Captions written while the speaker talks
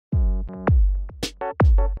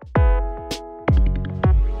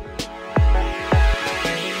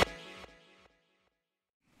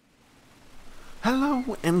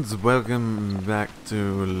Hello and welcome back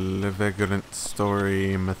to the Vagrant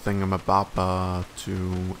Story, Mathingamababa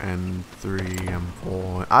 2 and 3 and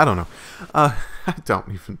 4. I don't know. I don't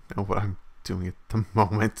even know what I'm doing at the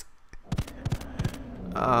moment.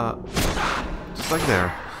 Just like there.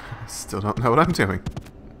 I still don't know what I'm doing.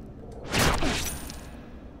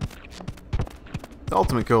 The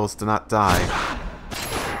ultimate goal is to not die.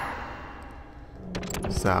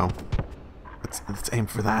 So, let's aim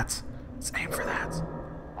for that. Let's aim for that.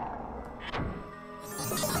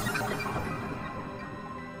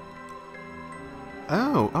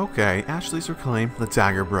 Oh, okay. Ashley's Reclaim, The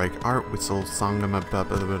Dagger Break, Art Whistle, Song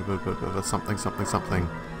something something something.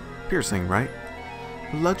 Piercing, right?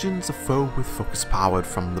 Bludgeons a foe with focus powered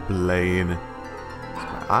from the blade. So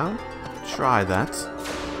I'll try that.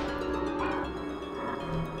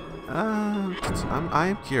 I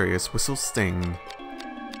am curious. Whistle Sting.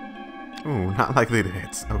 Ooh, not likely to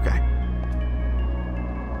hit. Okay.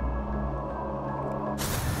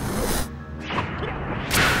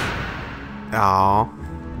 Aww.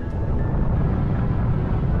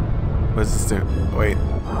 What does this do? Wait.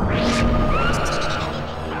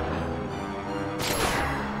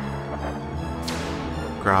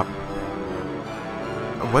 Crap.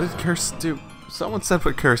 What did Curse do? Someone said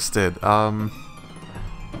what Curse did.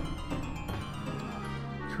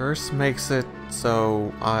 Curse makes it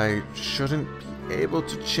so I shouldn't be able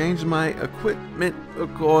to change my equipment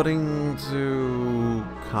according to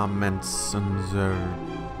comments and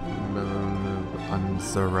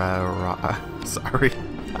sorry,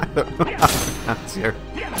 I don't know how to pronounce your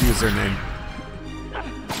username.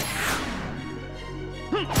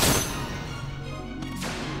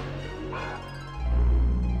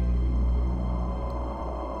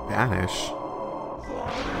 Banish?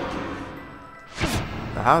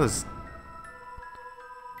 How does...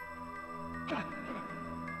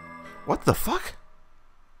 What the fuck?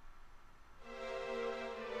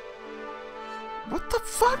 What the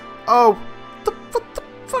fuck? Oh, what the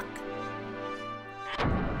fuck?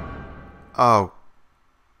 Oh.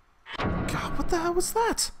 God, what the hell was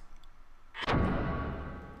that?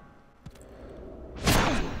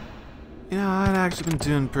 Yeah, I'd actually been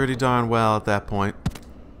doing pretty darn well at that point.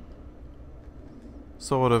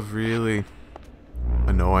 Sort of really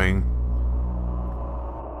annoying.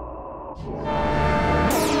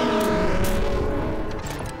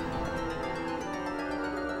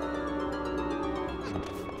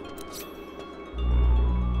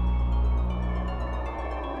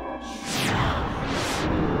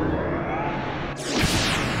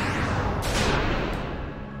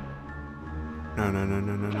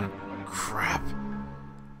 No. Crap.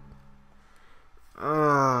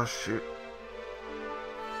 Oh, shoot.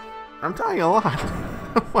 I'm dying a lot.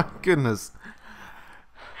 Oh my goodness.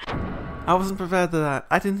 I wasn't prepared to that.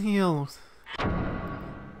 I didn't heal.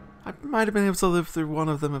 I might have been able to live through one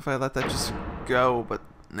of them if I let that just go, but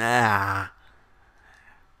nah.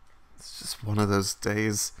 It's just one of those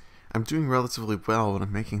days. I'm doing relatively well when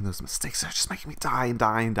I'm making those mistakes. They're just making me die and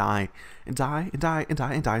die and die. And die and die and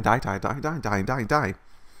die and die and die, die, die, die, die, die, die.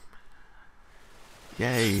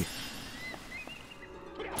 Yay.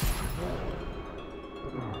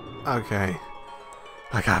 Okay.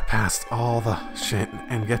 I got past all the shit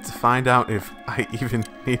and get to find out if I even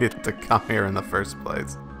needed to come here in the first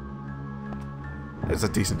place. There's a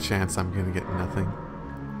decent chance I'm gonna get nothing.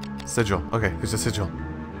 Sigil. Okay, there's a sigil.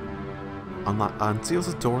 Unseals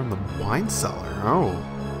a door in the wine cellar. Oh,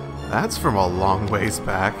 that's from a long ways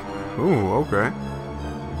back. Ooh, okay.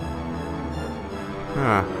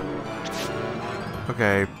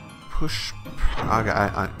 Okay, push. Okay,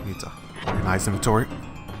 I need to organize inventory.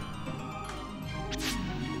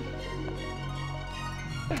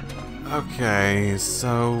 Okay,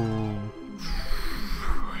 so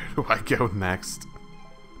where do I go next?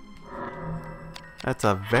 That's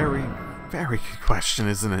a very, very good question,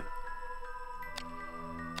 isn't it?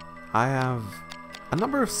 I have a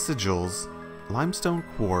number of sigils, limestone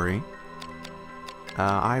quarry.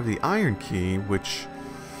 I have the iron key, which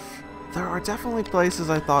there are definitely places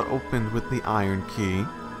I thought opened with the iron key.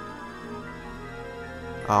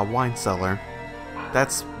 Wine cellar.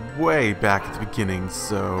 That's way back at the beginning,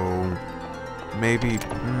 so maybe,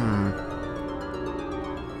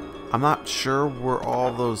 I'm not sure where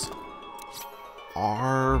all those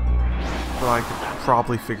are, but I could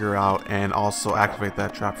probably figure out and also activate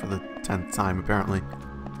that trap for the 10th time, apparently.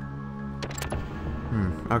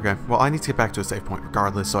 Okay. Well, I need to get back to a save point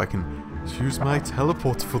regardless, so I can use my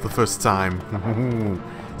teleport for the first time.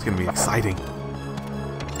 It's gonna be exciting.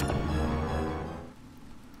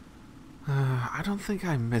 I don't think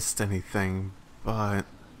I missed anything, but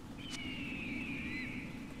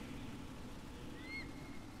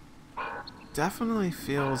definitely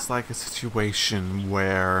feels like a situation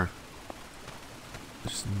where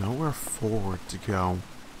there's nowhere forward to go,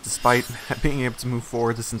 despite being able to move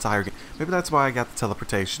forward this entire game. Maybe that's why I got the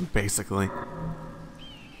teleportation, basically.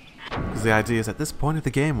 Because the idea is at this point of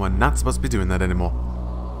the game, we're not supposed to be doing that anymore.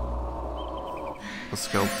 Let's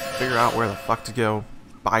go figure out where the fuck to go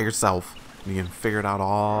by yourself. You can figure it out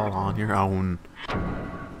all on your own.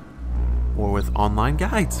 Or with online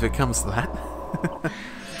guides if it comes to that.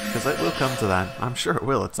 Because it will come to that. I'm sure it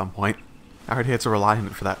will at some point. I already had to rely on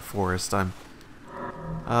it for that forest. I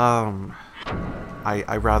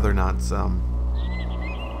rather not,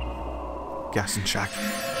 guess and check.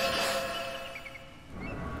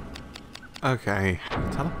 Okay,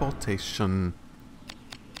 teleportation.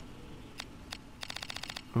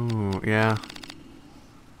 Ooh, yeah.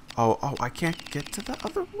 Oh, I can't get to the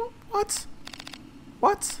other one? What?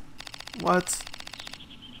 What? What?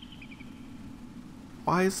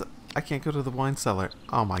 Why is... I can't go to the wine cellar.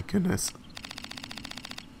 Oh my goodness.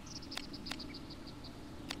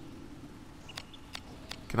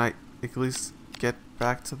 Can I at least get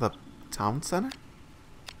back to the town center?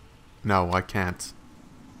 No, I can't.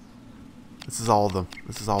 This is all the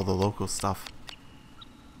local stuff.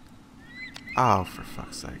 Oh, for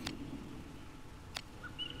fuck's sake.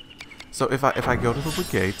 So if I go to the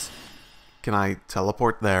gate, can I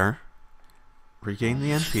teleport there, regain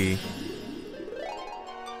the MP,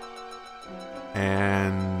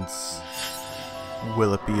 and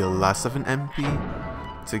will it be less of an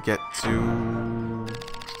MP to get to...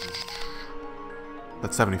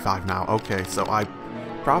 That's 75 now. Okay, so I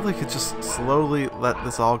probably could just slowly let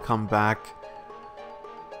this all come back.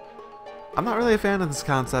 I'm not really a fan of this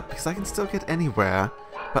concept because I can still get anywhere,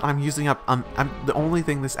 but I'm using up... the only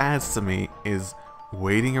thing this adds to me is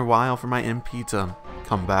waiting a while for my MP to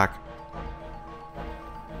come back.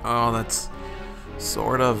 Oh, that's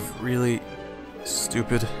sort of really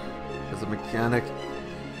stupid as a mechanic.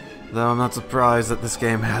 Though I'm not surprised that this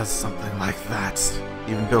game has something like that.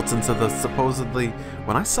 Even built into the supposedly,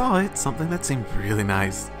 when I saw it, something that seemed really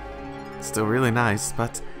nice. Still really nice,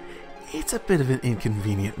 but it's a bit of an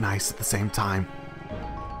inconvenient nice at the same time.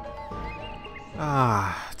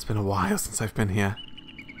 It's been a while since I've been here.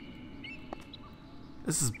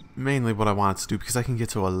 This is mainly what I wanted to do because I can get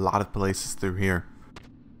to a lot of places through here.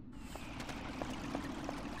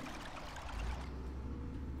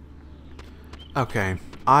 Okay,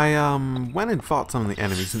 I went and fought some of the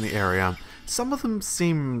enemies in the area. Some of them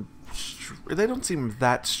seem... they don't seem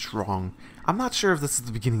that strong. I'm not sure if this is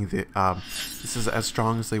the beginning of the... this is as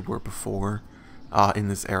strong as they were before in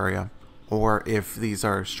this area. Or if these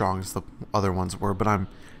are as strong as the other ones were. But I'm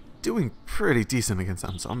doing pretty decent against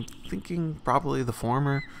them. So I'm thinking probably the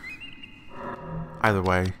former. Either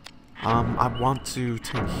way. I want to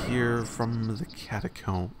take here from the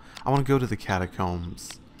catacomb. I want to go to the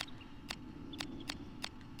catacombs.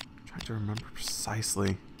 Trying to remember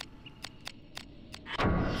precisely.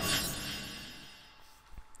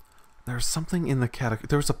 There's something in the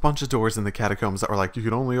there was a bunch of doors in the catacombs that were like, you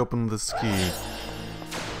can only open this key.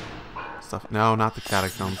 Stuff. No, not the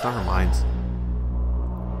catacombs. Never mind.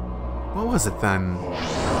 What was it then?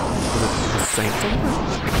 Was it the sanctum?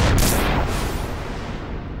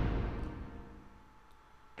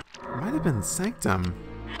 It might have been sanctum.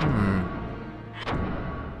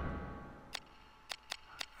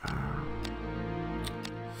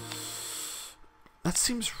 That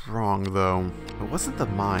seems wrong, though. It wasn't the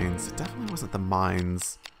mines. It definitely wasn't the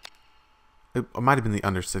mines. It might have been the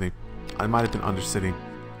Undercity. It might have been Undercity.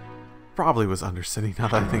 Probably was Undercity, now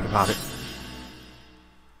that I think about it.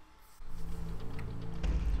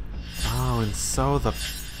 Oh, and so the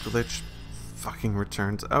glitch fucking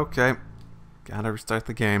returns. Okay. Gotta restart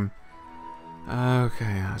the game.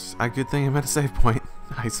 Okay, a good thing I'm at a save point,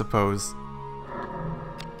 I suppose.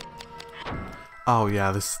 Oh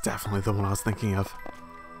yeah, this is definitely the one I was thinking of.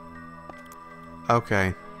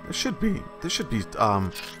 Okay, there should be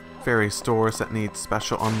various stores that need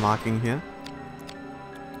special unlocking here.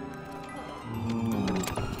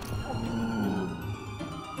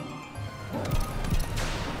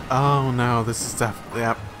 Oh no, this is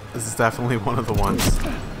this is definitely one of the ones.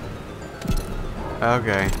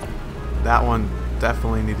 Okay, that one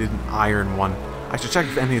definitely needed an iron one. I should check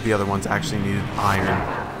if any of the other ones actually needed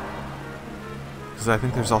iron. Because I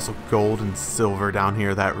think there's also gold and silver down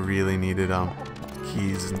here that really needed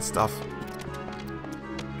keys and stuff.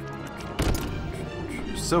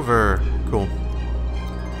 Silver, cool.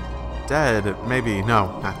 Dead, maybe.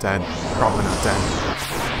 No, not dead. Probably not dead.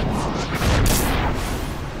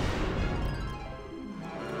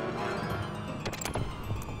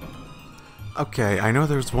 Okay, I know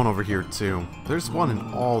there's one over here too. There's one in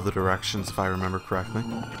all the directions if I remember correctly.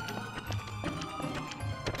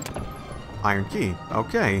 Iron key.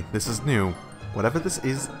 Okay, this is new. Whatever this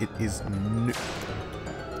is, it is new.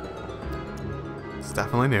 It's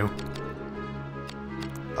definitely new.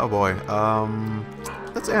 Oh boy,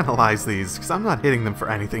 let's analyze these, because I'm not hitting them for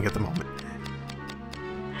anything at the moment.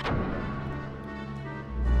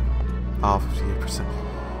 Oh, 58%.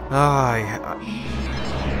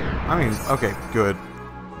 I mean, okay, good.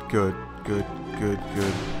 Good.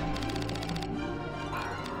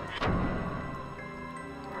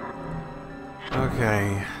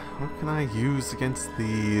 Okay, what can I use against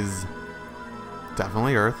these?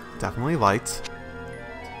 Definitely earth, definitely light.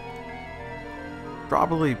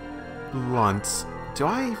 Probably blunt. Do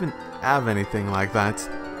I even have anything like that?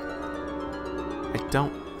 I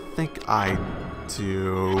don't think I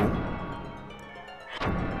do.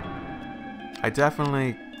 I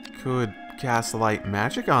definitely could cast light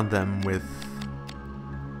magic on them with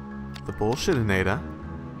the Bullshitinator.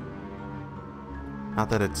 Not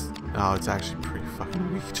that it's... Oh, it's actually pretty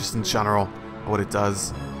fucking weak, just in general, what it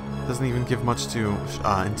does. It doesn't even give much to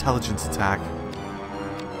intelligence attack.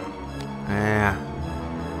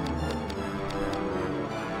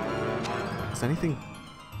 Is anything...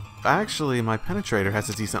 Actually, my Penetrator has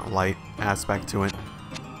a decent light aspect to it.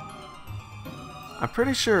 I'm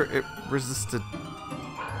pretty sure it resisted...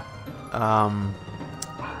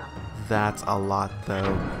 that a lot,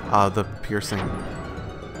 though. The piercing.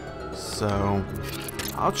 So...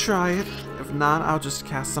 I'll try it. If not, I'll just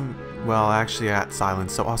cast some... Well, actually, at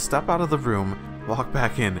silence. So I'll step out of the room, walk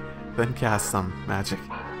back in, then cast some magic.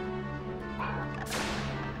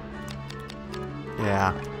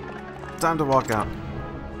 Yeah. Time to walk out.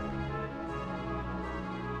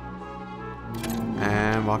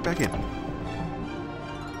 And walk back in.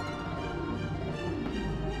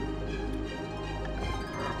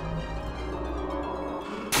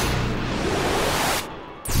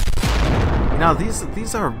 Now,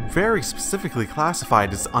 these are very specifically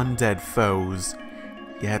classified as undead foes,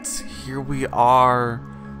 yet here we are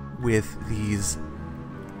with these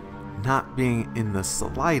not being in the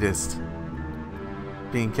slightest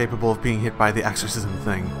being capable of being hit by the exorcism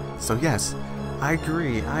thing. So yes, I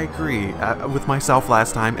agree with myself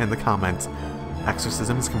last time and the comment.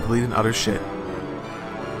 Exorcism is complete and utter shit.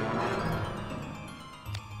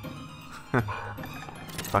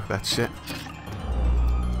 Fuck that shit.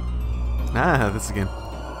 Ah, this again.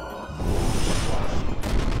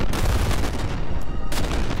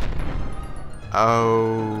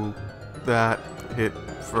 Oh, that hit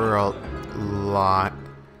for a lot.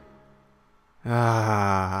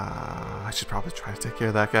 I should probably try to take care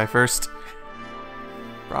of that guy first.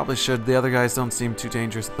 Probably should. The other guys don't seem too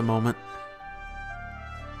dangerous at the moment.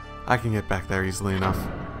 I can get back there easily enough.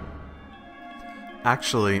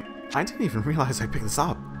 Actually, I didn't even realize I picked this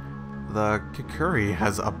up. The Kukuri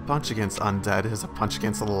has a punch against undead, has a punch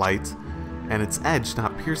against light, and it's edge,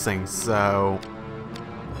 not piercing, so...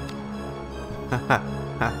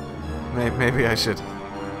 maybe I should...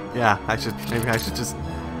 Yeah, maybe I should just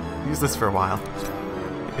use this for a while.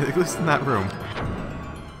 At least in that room.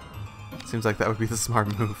 Seems like that would be the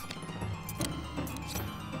smart move.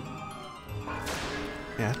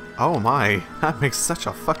 Yeah. Oh my, that makes such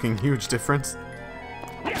a fucking huge difference.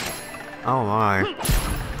 Oh my.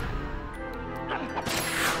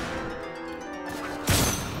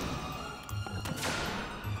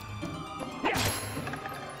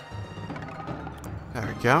 There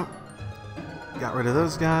we go. Got rid of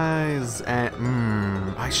those guys,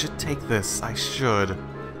 and I should take this. I should.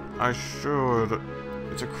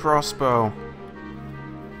 It's a crossbow.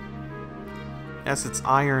 Yes, it's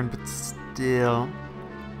iron, but still.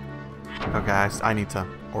 Okay, I need to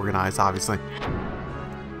organize, obviously.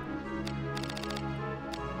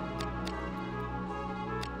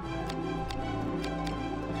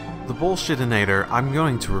 The Bullshitinator, I'm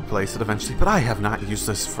going to replace it eventually, but I have not used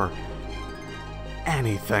this for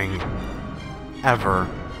anything. Ever.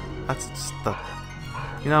 That's just the...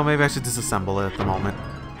 You know, maybe I should disassemble it at the moment.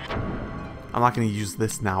 I'm not going to use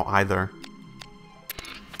this now either.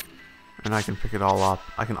 And I can pick it all up.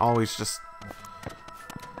 I can always just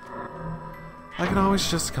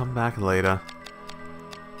come back later.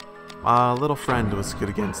 Little friend was good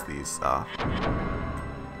against these. No,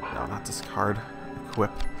 not discard.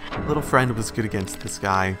 Equip. Little friend was good against this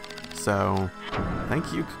guy. So,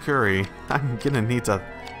 thank you, Kukuri. I'm gonna need to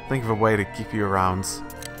think of a way to keep you around.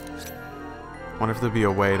 Wonder if there'd be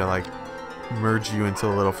a way to, like, merge you into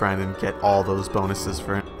a little friend and get all those bonuses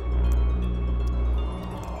for it.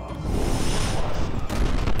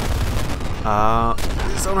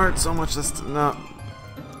 These don't hurt so much. No.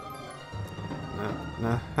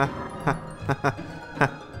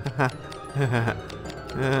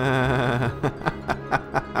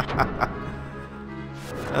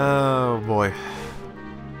 Oh boy.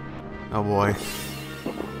 Oh boy.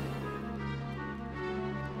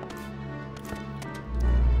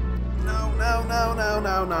 No, no, no, no,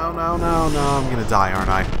 no, no, no, no, no. I'm gonna die, aren't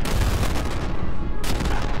I?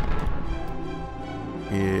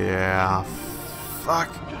 Yeah. Fuck.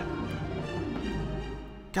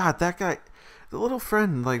 God, that guy... The little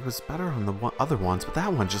friend, like, was better on the other ones, but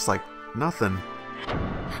that one just, like, nothing.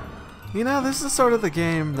 You know, this is sort of the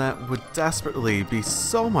game that would desperately be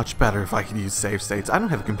so much better if I could use save states. I don't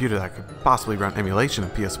have a computer that could possibly run emulation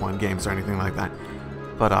of PS1 games or anything like that.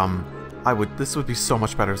 But, this would be so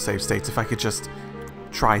much better with save states if I could just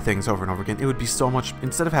try things over and over again. It would be so much...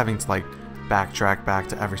 Instead of having to, like, backtrack back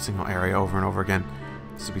to every single area over and over again,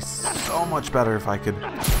 this would be so much better if I could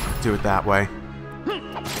do it that way.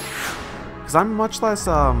 Because I'm much less,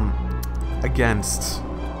 against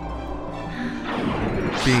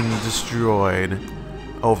being destroyed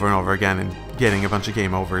over and over again and getting a bunch of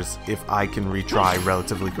game overs if I can retry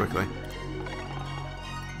relatively quickly.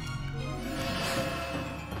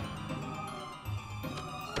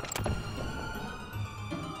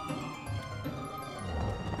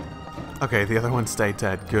 Okay, the other one stayed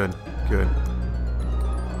dead. Good, good.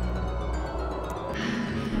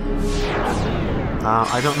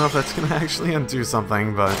 I don't know if that's gonna actually undo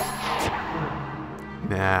something, but...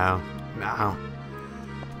 No. No.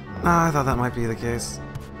 No, I thought that might be the case.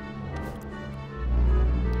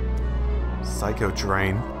 Psycho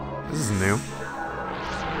Drain. This is new.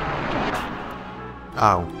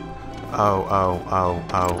 Oh.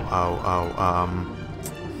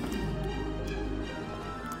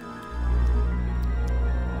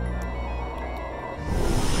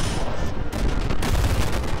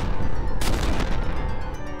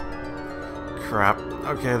 Crap.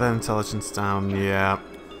 Okay, that intelligence down, yeah.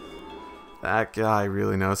 That guy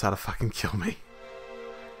really knows how to fucking kill me.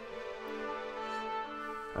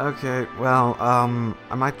 Okay, well,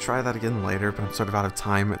 I might try that again later, but I'm sort of out of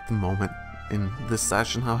time at the moment in this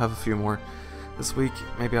session. I'll have a few more this week.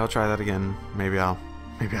 Maybe I'll try that again. Maybe I'll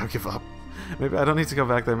give up. Maybe I don't need to go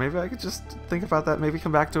back there. Maybe I could just think about that, maybe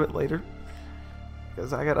come back to it later.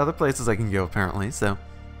 Because I got other places I can go, apparently, so...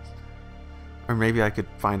 Or maybe I could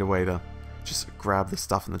find a way to just grab the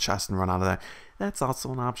stuff in the chest and run out of there. That's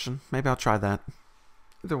also an option. Maybe I'll try that.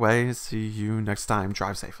 Either way, see you next time.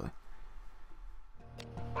 Drive safely.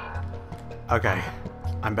 Okay,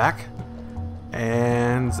 I'm back.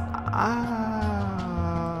 And I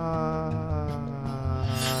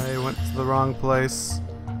went to the wrong place.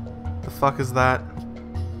 The fuck is that?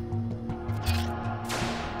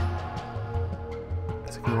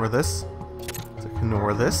 Let's ignore this. Let's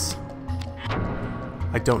ignore this.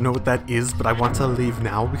 I don't know what that is, but I want to leave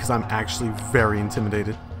now because I'm actually very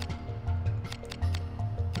intimidated.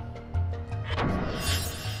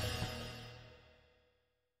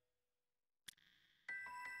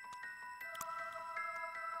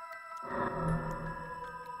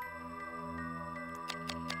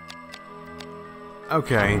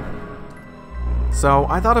 Okay. So,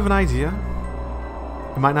 I thought of an idea.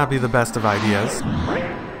 It might not be the best of ideas.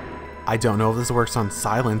 I don't know if this works on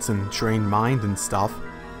silence and trained mind and stuff,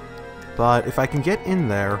 but if I can get in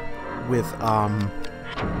there with not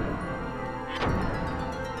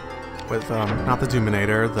the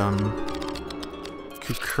Doominator, the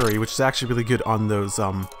Kukuri, which is actually really good on those,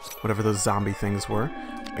 whatever those zombie things were,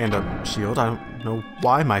 and a shield. I don't know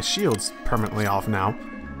why my shield's permanently off now.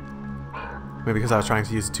 Maybe because I was trying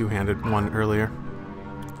to use a two-handed one earlier.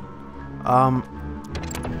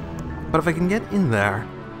 But if I can get in there,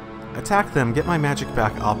 attack them, get my magic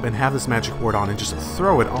back up, and have this magic ward on and just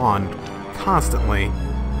throw it on constantly.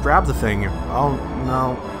 Grab the thing. Oh,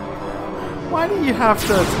 no. Why do you have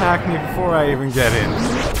to attack me before I even get in?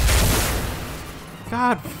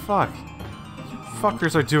 God, fuck. You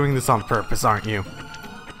fuckers are doing this on purpose, aren't you?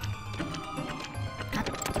 God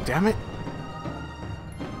damn it.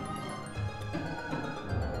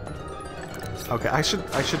 Okay, I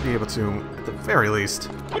should be able to, at the very least,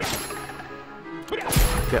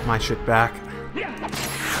 get my shit back.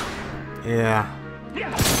 Yeah.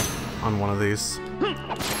 On one of these.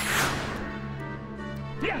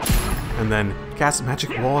 And then cast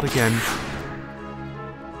Magic Ward again.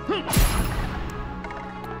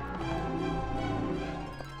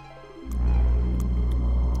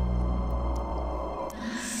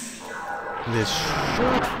 This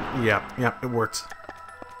should... Yep, it worked.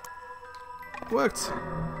 It worked.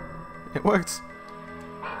 It worked.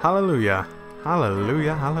 Hallelujah.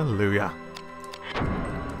 Hallelujah, hallelujah.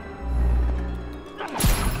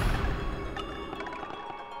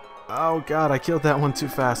 Oh god, I killed that one too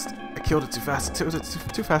fast. I killed it too fast. Too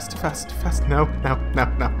fast. No.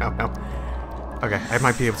 Okay, I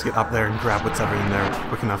might be able to get up there and grab whatever in there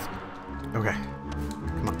quick enough. Okay.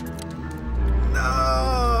 Come on.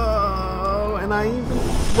 No! And I even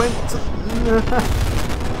went to...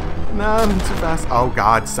 No, I'm too fast. Oh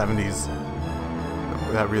god, 70s.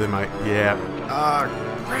 That really might... Yeah.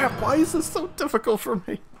 Crap, why is this so difficult for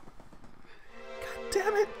me? God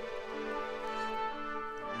damn it.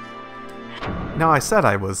 Now, I said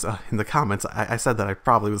I was, in the comments, I said that I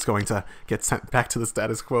probably was going to get sent back to the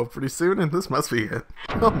status quo pretty soon, and this must be it.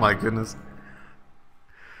 Oh my goodness.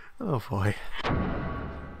 Oh boy.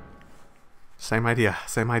 Same idea.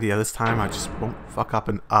 This time I just won't fuck up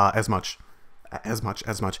and, as much.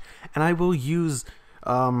 And I will use,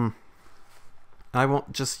 I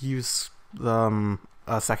won't just use, a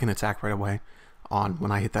second attack right away on when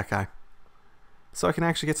I hit that guy. So I can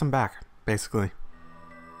actually get some back, basically.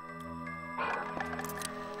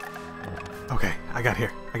 Okay, I got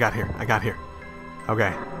here.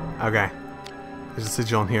 Okay. There's a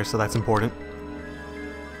sigil in here, so that's important.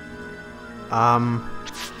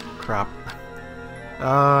 Crap.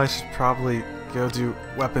 I should probably go do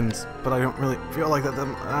weapons, but I don't really feel like that.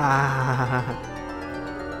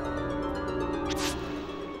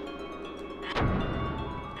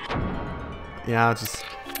 Yeah, I'll just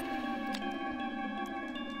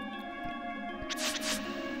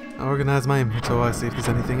organize my inventory, see if there's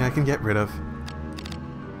anything I can get rid of.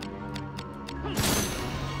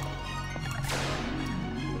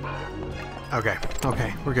 Okay,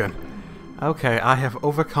 we're good. Okay, I have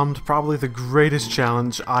overcome probably the greatest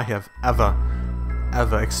challenge I have ever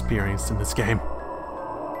experienced in this game.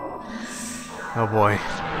 Oh boy.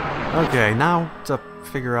 Okay, now to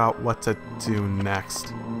figure out what to do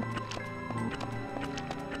next.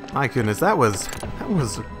 My goodness, that was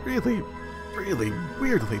really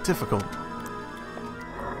weirdly difficult.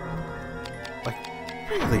 Like,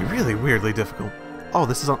 really weirdly difficult. Oh,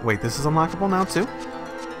 this is this is unlockable now too?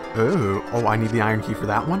 Oh, I need the iron key for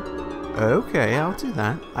that one? Okay, I'll do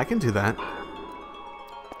that. I can do that.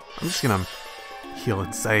 I'm just gonna heal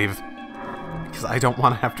and save, because I don't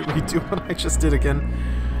want to have to redo what I just did again.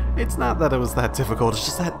 It's not that it was that difficult, it's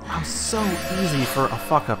just that it was so easy for a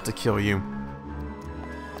fuck-up to kill you.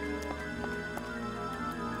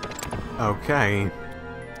 Okay.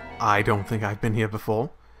 I don't think I've been here before.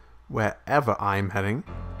 Wherever I'm heading.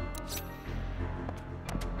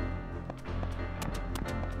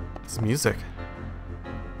 This music.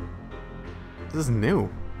 This is new.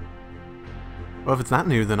 Well, if it's not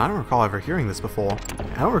new, then I don't recall ever hearing this before.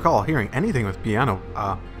 I don't recall hearing anything with piano,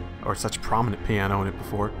 or such prominent piano in it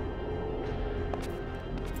before.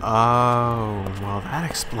 Oh, well, that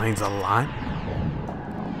explains a lot.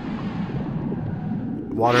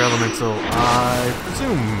 Water elemental, I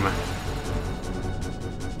presume.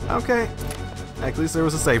 Okay. At least there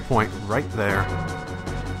was a save point right there.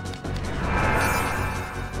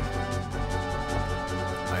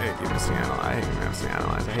 I hate you, missing analyze. I hate you, missing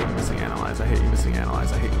analyze. I hate you, missing analyze. I hate you, missing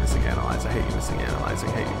analyze. I hate you, missing analyze. I hate you, missing analyze. I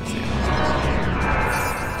hate you, missing analyze.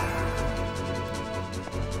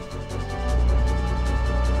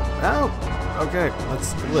 Oh, okay.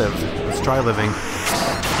 Let's live. Let's try living.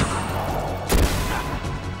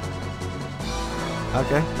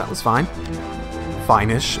 Okay, that was fine.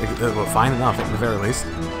 Fine-ish. Well, fine enough at the very least.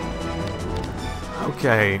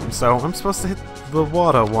 Okay, so I'm supposed to hit the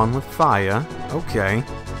water one with fire. Okay.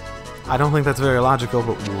 I don't think that's very logical,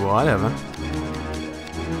 but whatever.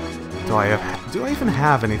 Do I even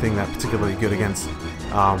have anything that particularly good against,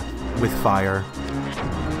 with fire?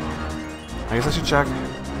 I guess I should check.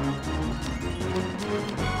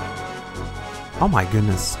 Oh my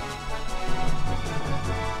goodness.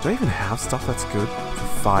 Do I even have stuff that's good for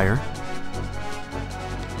fire?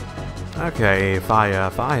 Okay, fire.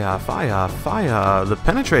 The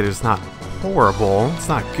penetrator is not horrible. It's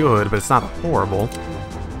not good, but it's not horrible.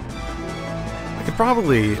 I could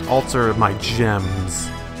probably alter my gems.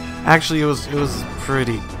 Actually, it was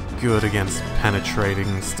pretty good against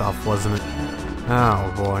penetrating stuff, wasn't it?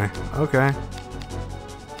 Oh boy. Okay.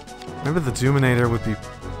 Maybe the Doominator would be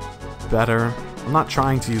better. I'm not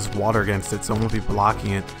trying to use water against it, so I won't be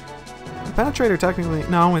blocking it. The penetrator technically...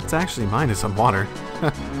 No, it's actually minus on water.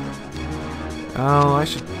 Oh, I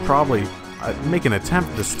should probably make an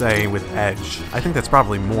attempt to stay with edge. I think that's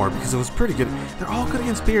probably more, because it was pretty good. They're all good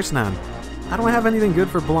against pierce now. I don't have anything good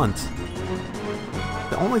for blunt.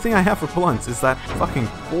 The only thing I have for blunt is that fucking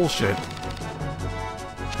bullshit.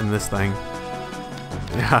 And this thing.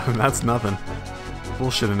 Yeah, that's nothing.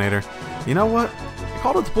 Bullshitinator. You know what? I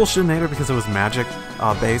called it the Bullshitinator because it was magic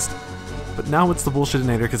based, but now it's the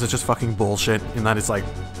Bullshitinator because it's just fucking bullshit, in that it's like,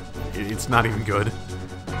 it's not even good.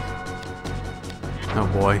 Oh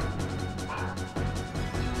boy.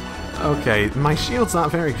 Okay, my shield's not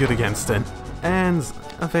very good against it. And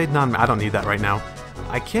evade non... I don't need that right now.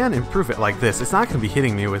 I can improve it like this. It's not going to be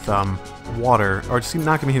hitting me with water, or it's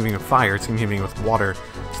not going to be hitting me with fire, it's going to be hitting me with water.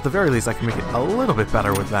 So at the very least I can make it a little bit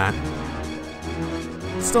better with that.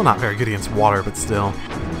 Still not very good against water, but still.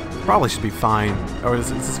 Probably should be fine. Or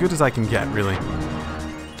it's as good as I can get, really.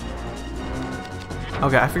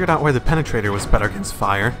 Okay, I figured out where the penetrator was better against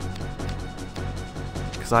fire.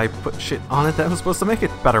 Because I put shit on it that was supposed to make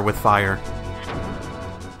it better with fire.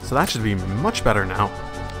 So that should be much better now.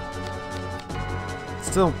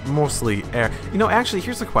 Still mostly air. You know, actually,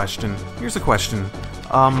 here's a question. Here's a question.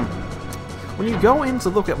 When you go in to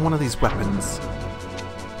look at one of these weapons,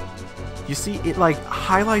 you see it, like,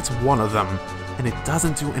 highlights one of them, and it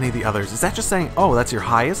doesn't do any of the others. Is that just saying, oh, that's your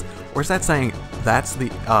highest? Or is that saying that's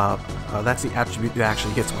the attribute it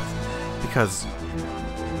actually hits with? Because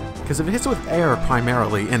if it hits with air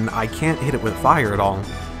primarily, and I can't hit it with fire at all,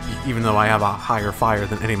 even though I have a higher fire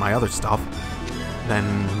than any of my other stuff, then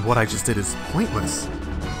what I just did is pointless.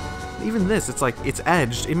 Even this, it's like, it's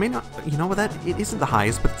edged. It may not, you know what, it isn't the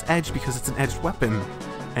highest, but it's edged because it's an edged weapon.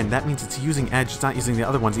 And that means it's using edge, it's not using the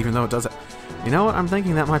other ones, even though it does it. You know what, I'm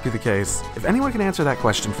thinking that might be the case. If anyone can answer that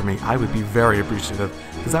question for me, I would be very appreciative,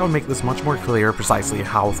 because that would make this much more clear precisely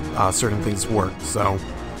how certain things work, so...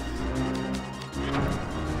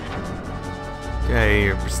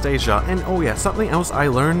 Okay, Prestasia. And oh yeah, something else I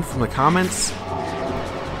learned from the comments.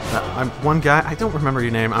 I'm one guy, I don't remember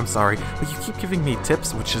your name, I'm sorry, but you keep giving me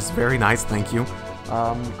tips, which is very nice, thank you.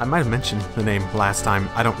 I might have mentioned the name last time,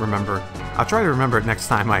 I don't remember. I'll try to remember it next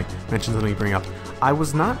time I mention something you bring up. I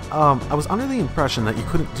was not, I was under the impression that you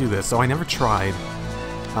couldn't do this, so I never tried.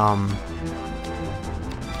 I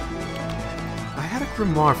had a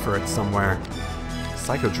grimoire for it somewhere.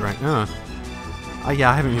 Psycho Drink, yeah, I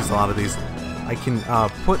haven't used a lot of these. I can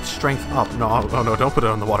put strength up. No, oh no, don't put it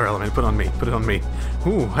on the water element. Put it on me. Put it on me.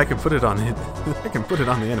 Ooh, I can put it on it. I can put it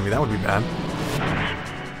on the enemy. That would be bad.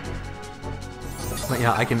 But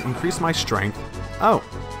yeah, I can increase my strength. Oh,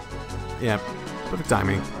 yeah, perfect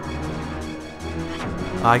timing.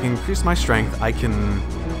 I can increase my strength. I can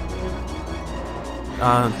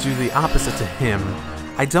do the opposite to him.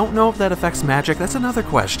 I don't know if that affects magic. That's another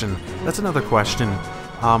question. That's another question.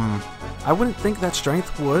 I wouldn't think that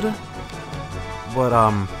strength would. But,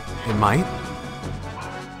 it might.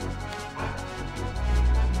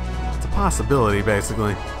 It's a possibility,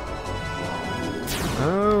 basically.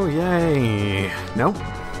 Oh, yay. Nope.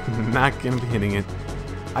 Not gonna be hitting it.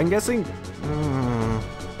 I'm guessing...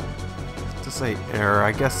 to say error,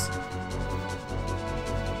 I guess...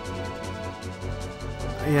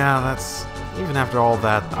 Yeah, that's... Even after all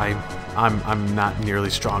that, I'm not nearly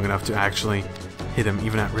strong enough to actually hit him,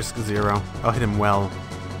 even at risk 0. I'll hit him well.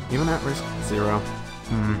 Even at risk 0.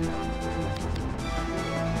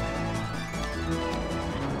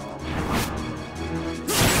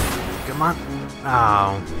 Come on.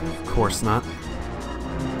 Oh, of course not.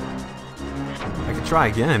 I could try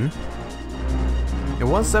again. It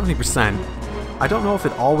was 70%. I don't know if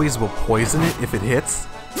it always will poison it if it hits.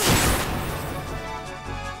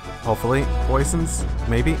 Hopefully, poisons?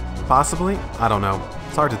 Maybe? Possibly? I don't know.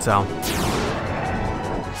 It's hard to tell.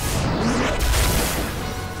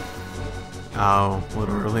 Oh, a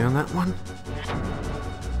little early on that one.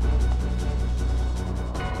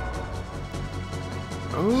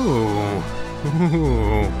 Ooh.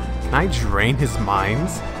 Ooh. Can I drain his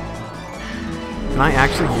mines? Can I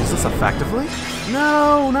actually use this effectively?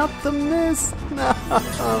 No, not the miss. No.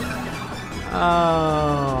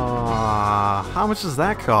 How much does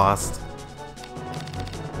that cost?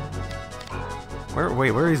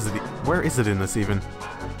 Wait, where is it? Where is it in this even?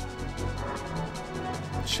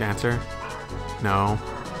 Enchanter? No.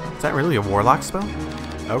 Is that really a warlock spell?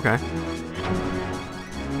 Okay.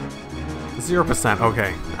 0%,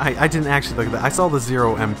 okay. I didn't actually look at that. I saw the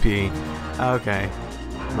 0 MP. Okay.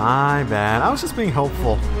 My bad. I was just being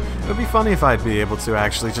hopeful. It would be funny if I'd be able to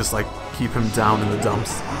actually just, like, keep him down in the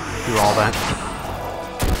dumps through all that.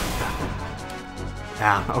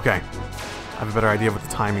 Yeah, okay. I have a better idea of what the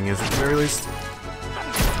timing is at the very least.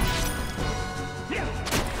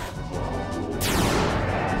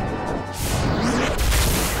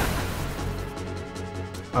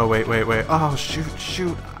 Oh, wait. Oh,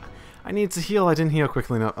 shoot. I need to heal. I didn't heal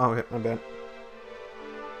quickly enough. Oh, okay, my bad.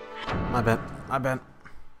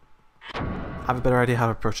 I have a better idea how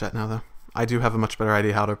to approach that now, though. I do have a much better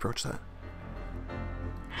idea how to approach that.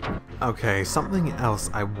 Okay, something else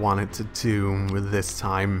I wanted to do with this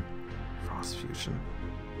time. Frost Fusion.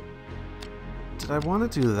 Did I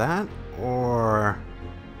want to do that, or...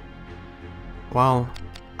 Well,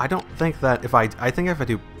 I don't think that if I think if I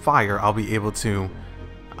do fire, I'll be able to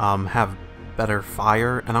have better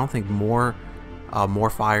fire, and I don't think more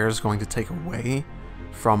fire is going to take away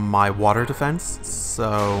from my water defense.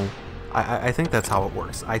 So I think that's how it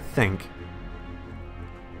works. I think.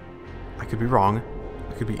 I could be wrong.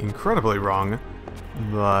 I could be incredibly wrong,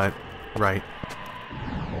 but right.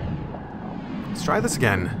 Let's try this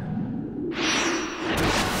again.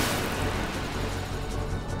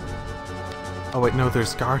 Oh wait, no,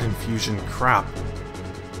 there's guard infusion. Crap.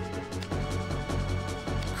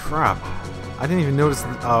 Crap. I didn't even notice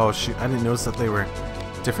that. Oh shoot, I didn't notice that they were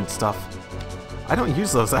different stuff. I don't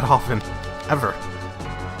use those that often. Ever.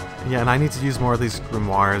 Yeah, and I need to use more of these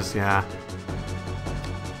grimoires, yeah.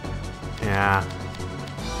 Yeah.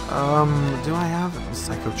 Do I have a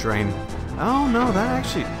Psycho Drain? Oh no, that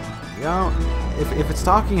actually... You know, if it's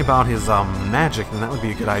talking about his magic, then that would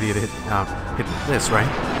be a good idea to hit this, right?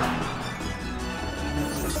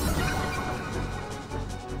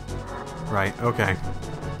 Right, okay.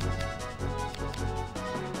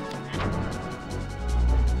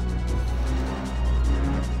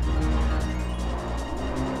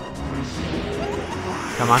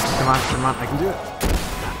 Come on, come on, come on, I can do it.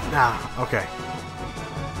 Ah, okay.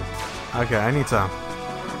 Okay, I need to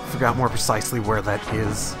figure out more precisely where that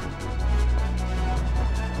is.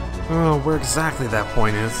 Oh, where exactly that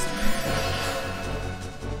point is.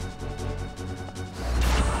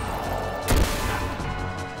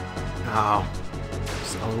 Oh,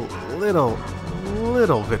 just a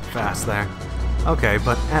little bit fast there. Okay,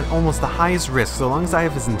 but at almost the highest risk, so long as I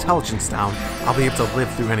have his intelligence down, I'll be able to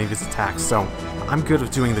live through any of his attacks, so I'm good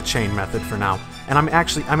at doing the chain method for now. And I'm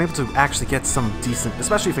able to actually get some decent,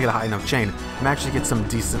 especially if I get a high enough chain, I'm actually get some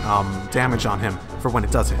decent damage on him for when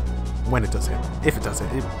it does hit. When it does hit. If it does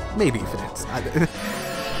hit. Maybe if it hits.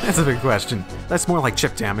 That's a big question. That's more like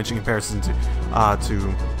chip damage in comparison to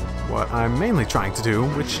what I'm mainly trying to do,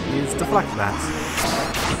 which is deflect that.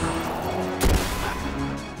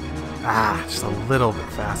 Ah, just a little bit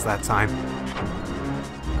fast that time.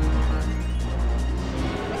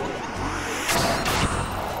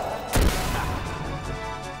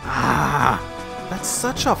 Ah, that's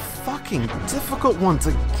such a fucking difficult one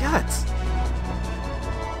to get.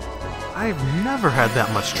 I've never had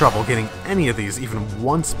that much trouble getting any of these even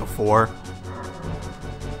once before.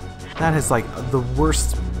 That is like the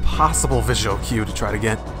worst possible visual cue to try to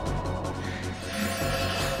get.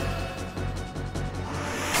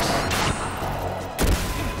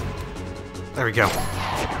 There we go.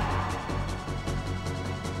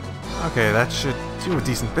 Okay, that should do a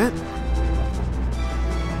decent bit.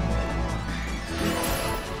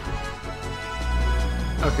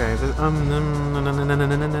 Okay,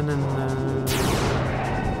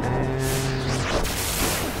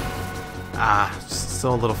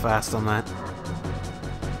 still a little fast on that.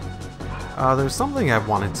 There's something I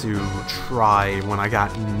wanted to try when I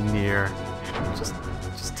got near, just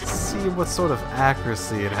to see what sort of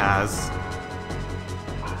accuracy it has.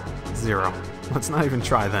 0. Let's not even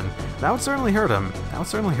try then. That would certainly hurt him. That would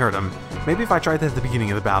certainly hurt him. Maybe if I tried that at the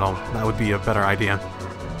beginning of the battle, that would be a better idea.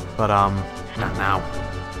 But not now.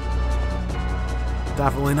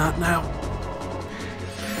 Definitely not now.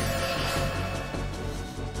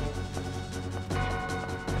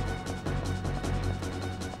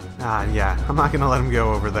 Ah, yeah. I'm not gonna let him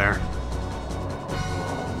go over there.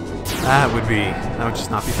 That would just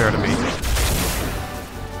not be fair to me.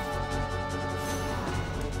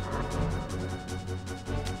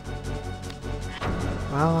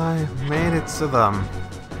 Well, I made it to them.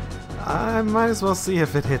 I might as well see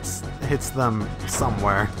if it hits them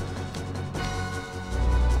somewhere.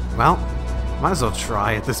 Well, might as well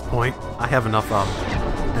try at this point. I have enough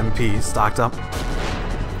MP stocked up.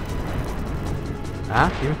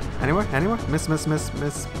 Ah, you? Anywhere? Anywhere? Miss.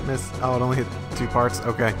 Oh, it only hit 2 parts.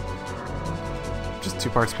 Okay. Just 2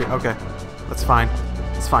 parts. Okay. That's fine.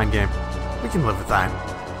 It's fine, game. We can live with that.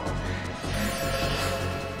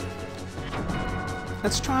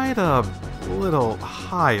 Let's try it a little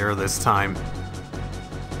higher this time.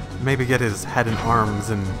 Maybe get his head and arms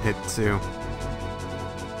and hit too.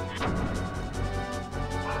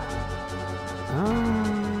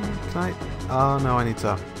 Can I? Oh no, I need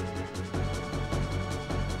to.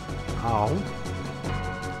 Oh.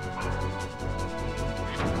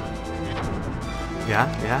 Yeah?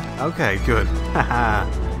 Okay, good. Haha.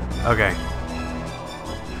 Okay.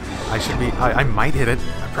 I should be. I might hit it.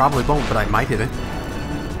 I probably won't, but I might hit it.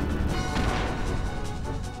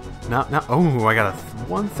 No. Oh, I got a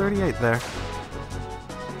 138 there.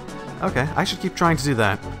 Okay, I should keep trying to do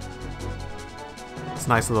that. It's a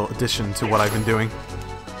nice little addition to what I've been doing.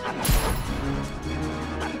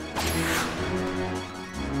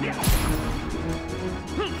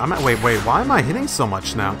 Wait, why am I hitting so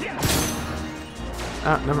much now?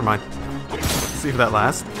 Ah, never mind. Let's see if that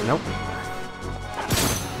lasts. Nope.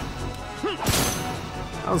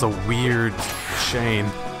 That was a weird chain.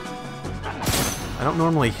 I don't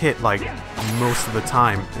normally hit, like, most of the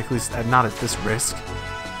time. At least not at this risk.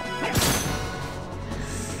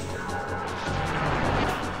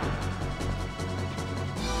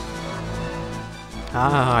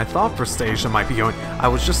 Ah, I thought Prestasia might be going. I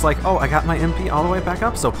was just like, oh, I got my MP all the way back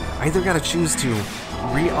up, so I either gotta choose to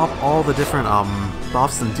re-up all the different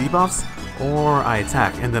buffs and debuffs, or I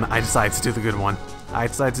attack, and then I decide to do the good one. I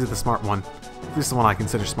decide to do the smart one. At least the one I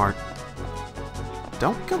consider smart.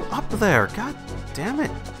 Don't go up there, god damn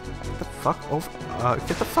it. Get the fuck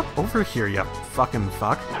over here, you fucking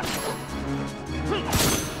fuck.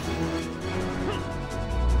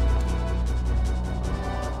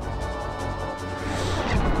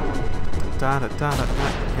 Yeah.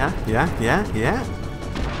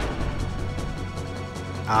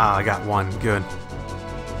 Ah, I got one. Good.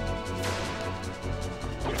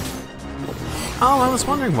 Oh, I was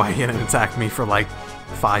wondering why he didn't attack me for like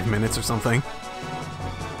 5 minutes or something.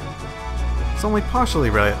 It's only partially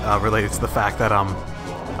related to the fact that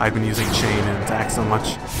I've been using chain and attack so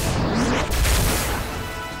much.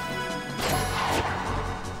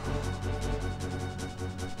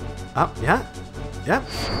 Oh, yeah. Yep.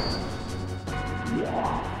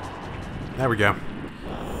 There we go.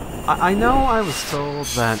 I know I was told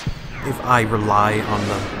that if I rely on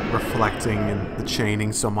the reflecting and the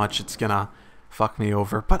chaining so much, it's gonna fuck me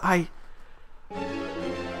over, but I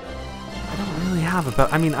don't really have a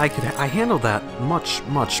I mean, I handled that much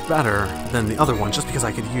better than the other one, just because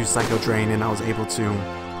I could use Psycho Drain and I was able to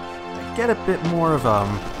get a bit more of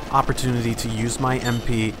opportunity to use my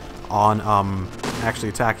MP on actually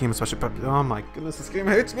attacking him, especially. Oh my goodness, this game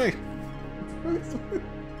hates me.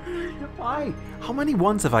 Why? How many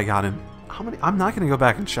ones have I gotten? How many? I'm not gonna go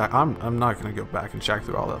back and check. I'm not gonna go back and check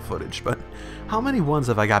through all that footage. But how many ones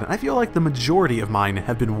have I gotten? I feel like the majority of mine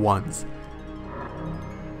have been ones.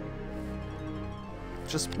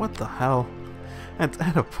 Just what the hell? At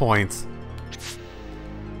a point.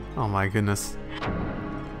 Oh my goodness.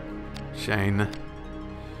 Shane.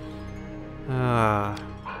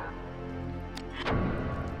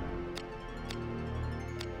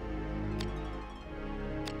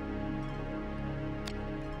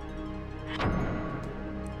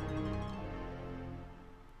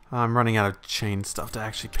 I'm running out of chain stuff to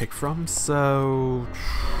actually pick from, so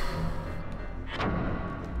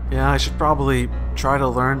yeah, I should probably try to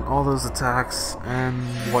learn all those attacks and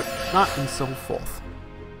whatnot and so forth.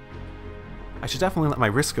 I should definitely let my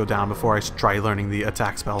risk go down before I try learning the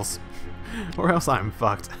attack spells, or else I'm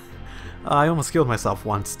fucked. I almost killed myself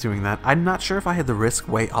once doing that. I'm not sure if I had the risk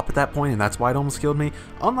way up at that point and that's why it almost killed me,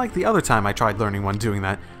 unlike the other time I tried learning one doing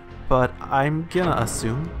that, but I'm gonna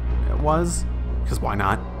assume it was, because why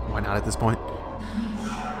not? Why not at this point?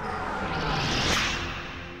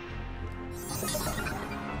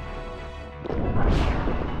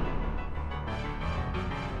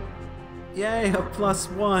 Yay, a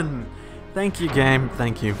 +1! Thank you, game.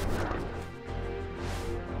 Thank you.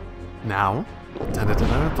 Now,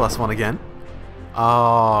 +1 again.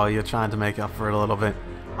 Oh, you're trying to make up for it a little bit.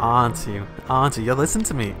 Aren't you? Aren't you? You listen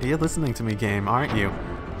to me. You're listening to me, game, aren't you?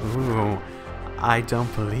 Ooh, I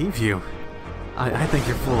don't believe you. I think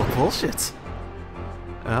you're full of bullshit.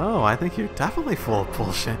 Oh, I think you're definitely full of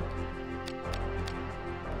bullshit.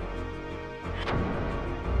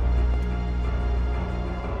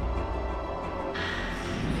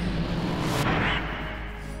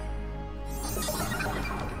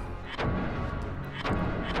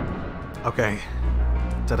 Okay.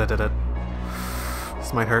 Da-da-da-da.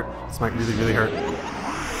 This might hurt. This might really, really hurt.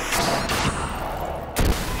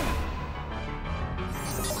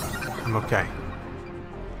 I'm okay.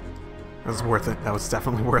 That was worth it. That was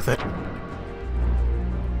definitely worth it.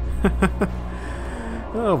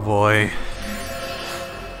 Oh boy.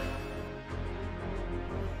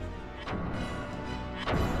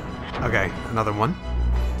 Okay, another one.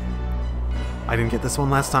 I didn't get this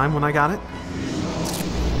one last time when I got it.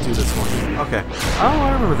 Do this one. Okay. Oh,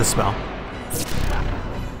 I remember this spell.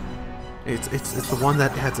 It's the one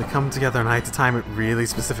that had to come together, and I had to time it really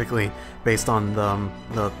specifically based on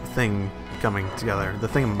the thing coming together. The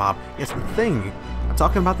thingamabob. Yes, the thing. I'm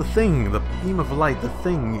talking about the thing. The beam of light. The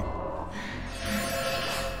thing.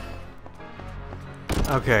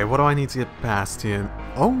 Okay, what do I need to get past here?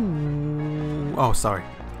 Oh, sorry.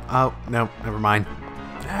 Oh, no, never mind.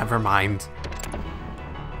 Never mind.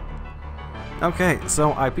 Okay,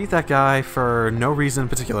 so I beat that guy for no reason in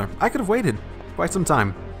particular. I could have waited quite some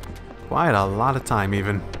time. Quite a lot of time,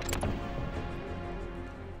 even.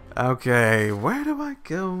 Okay, where do I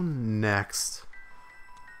go next?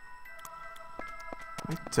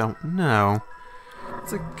 I don't know.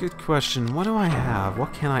 That's a good question. What do I have?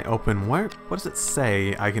 What can I open? What does it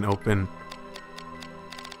say I can open?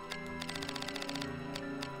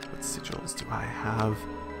 What sigils do I have?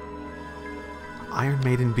 Iron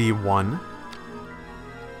Maiden B1.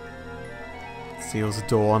 Seals a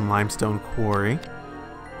door on Limestone Quarry.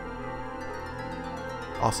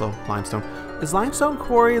 Also, Limestone. Is Limestone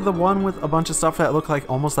Quarry the one with a bunch of stuff that look like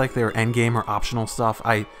almost like they're endgame or optional stuff?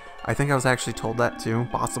 I think I was actually told that too,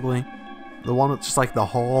 possibly. The one with just like the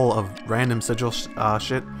haul of random sigil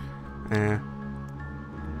shit.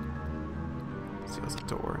 Seals a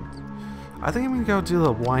door. I think I'm gonna go do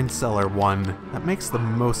the wine cellar one. That makes the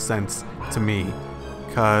most sense to me,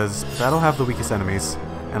 because that'll have the weakest enemies,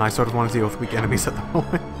 and I sort of want to deal with weak enemies at the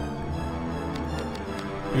moment.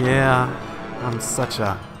 Yeah, I'm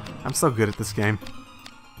so good at this game.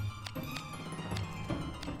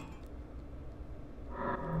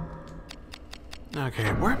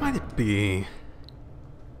 Okay, where might it be?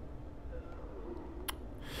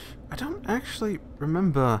 I don't actually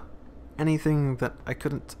remember anything that I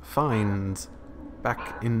couldn't find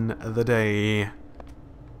back in the day.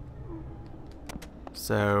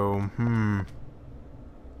 So,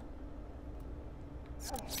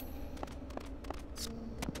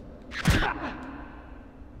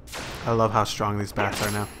 I love how strong these bats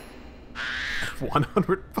are now.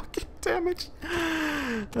 100 fucking damage.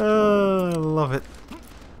 Oh, I love it.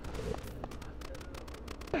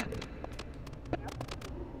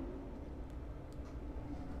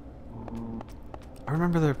 I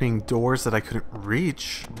remember there being doors that I couldn't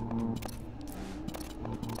reach,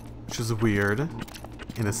 which was weird,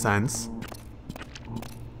 in a sense.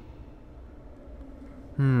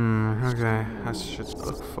 Okay. I should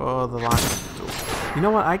look for the locked door. You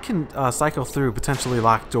know what? I can cycle through potentially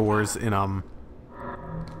locked doors in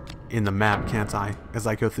the map, can't I? As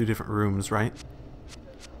I go through different rooms, right?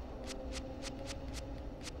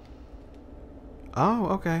 Oh,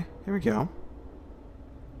 okay. Here we go.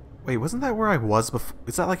 Wait, wasn't that where I was before?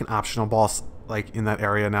 Is that like an optional boss, like, in that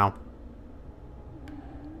area now?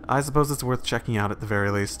 I suppose it's worth checking out at the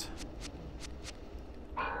very least.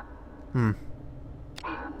 And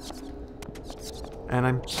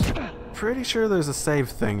I'm pretty sure there's a save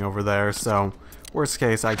thing over there, so worst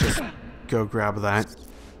case, I just go grab that.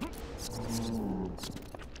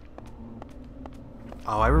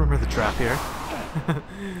 Oh, I remember the trap here.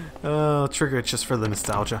 Oh, trigger it just for the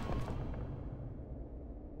nostalgia.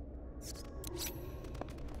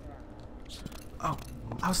 Oh,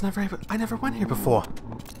 I never went here before.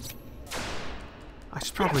 I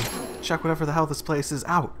should probably check whatever the hell this place is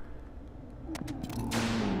out.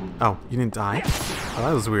 Oh, you didn't die? Oh,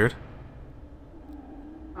 that was weird.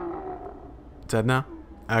 Dead now?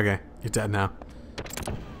 Okay, you're dead now.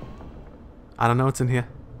 I don't know what's in here.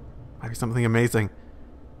 Might be something amazing.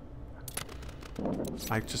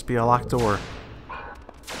 Might just be a locked door.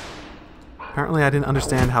 Apparently I didn't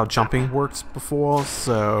understand how jumping worked before,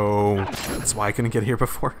 so that's why I couldn't get here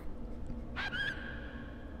before.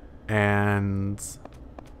 And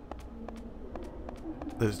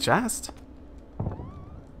there's a chest.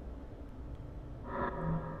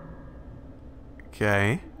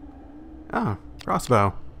 Okay. Oh,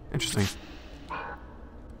 crossbow. Interesting.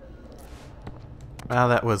 Well,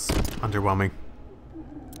 that was underwhelming.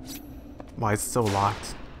 Why is it still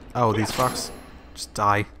locked? Oh, these fucks. Just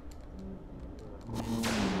die.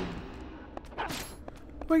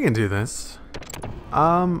 We can do this.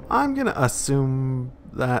 I'm gonna assume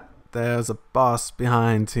that there's a boss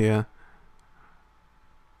behind here.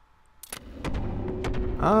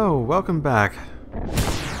 Oh, welcome back.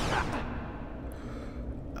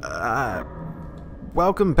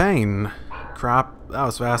 Welcome, Bane. Crap, that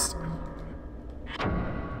was fast.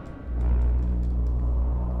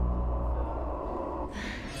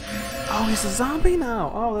 Oh, he's a zombie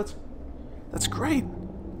now. Oh, that's great.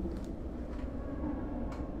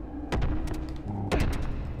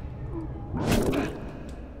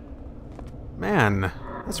 Man,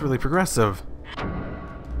 that's really progressive.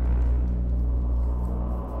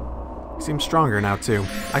 He seems stronger now too.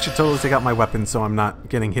 I should totally take out my weapon so I'm not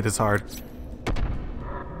getting hit as hard.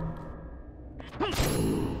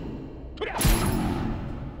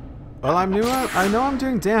 Well, I know I'm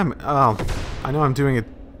doing I know I'm doing a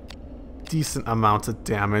decent amount of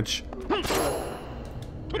damage.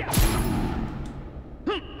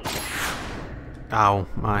 Ow,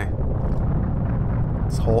 my.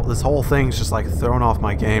 This whole thing's just like thrown off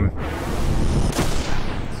my game.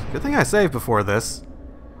 Good thing I saved before this.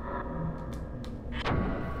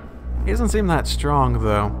 He doesn't seem that strong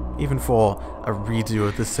though. even for a redo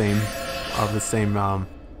of the same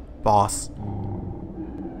boss.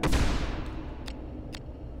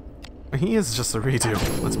 He is just a redo.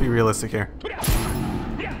 Let's be realistic here.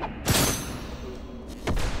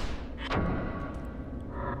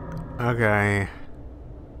 Okay.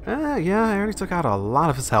 Yeah, I already took out a lot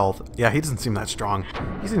of his health. Yeah, he doesn't seem that strong.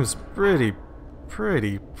 He seems pretty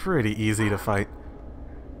easy to fight.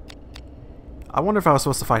 I wonder if I was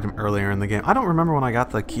supposed to fight him earlier in the game. I don't remember when I got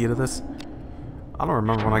the key to this. I don't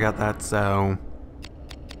remember when I got that, so...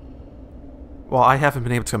 Well, I haven't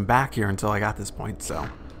been able to come back here until I got this point, so...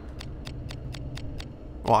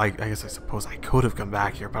 Well, I suppose I could have come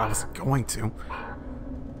back here, but I wasn't going to.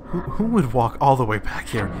 Who would walk all the way back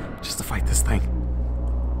here just to fight this thing?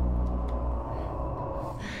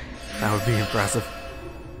 That would be impressive.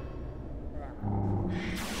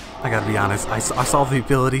 I gotta be honest, I saw the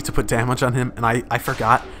ability to put damage on him, and I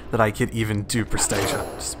forgot that I could even do Prestige.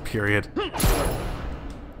 Just period.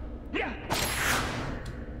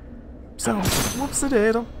 So,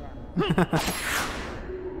 whoops-a-diddle.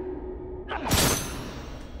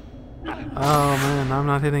 Oh man, I'm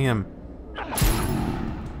not hitting him.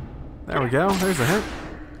 There we go, there's a hit.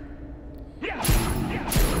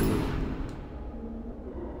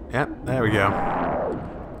 Yep, there we go.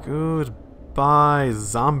 Goodbye,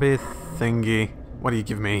 zombie thingy. What do you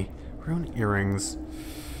give me? Rune earrings.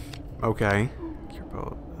 Okay.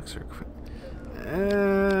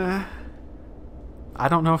 I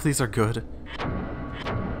don't know if these are good.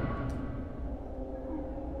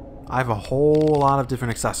 I have a whole lot of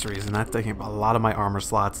different accessories, and that's taking up a lot of my armor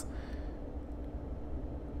slots.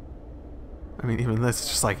 I mean, even this is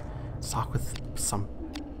just like, talk with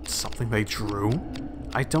something they drew?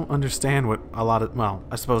 I don't understand what a lot of, well,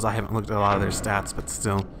 I suppose I haven't looked at a lot of their stats, but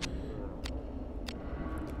still.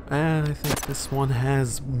 And I think this one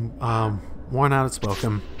has worn out its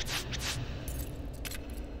welcome.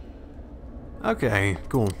 Okay,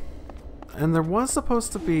 cool. And there was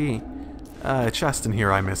supposed to be a chest in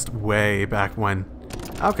here I missed way back when.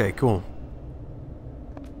 Okay, cool.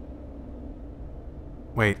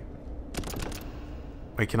 Wait.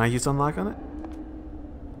 Wait, can I use unlock on it?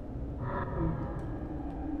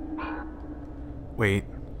 Wait.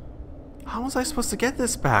 How was I supposed to get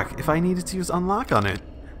this back if I needed to use unlock on it?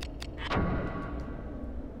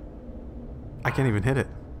 I can't even hit it.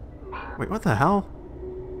 Wait, what the hell?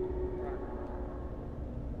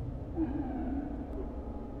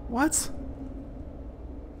 What?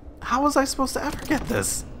 How was I supposed to ever get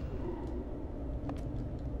this?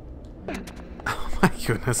 Oh my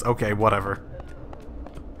goodness. Okay, whatever.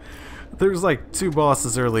 There's like 2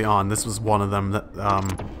 bosses early on. This was one of them that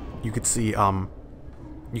you could see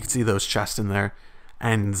those chests in there,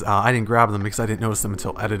 and I didn't grab them because I didn't notice them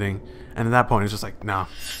until editing. And at that point, it's just like, no,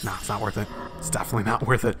 it's not worth it. It's definitely not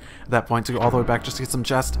worth it at that point to go all the way back just to get some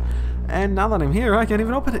chest. And now that I'm here, I can't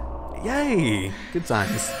even open it. Yay! Good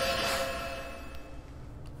times.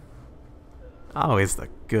 Always the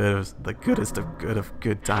goodest of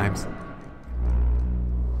good times.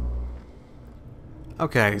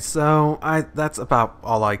 Okay, so that's about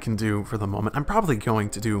all I can do for the moment. I'm probably going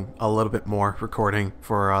to do a little bit more recording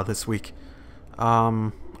for this week.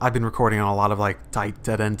 I've been recording on a lot of like tight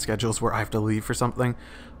dead-end schedules where I have to leave for something,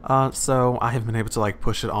 so I have been able to like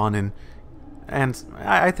push it on, and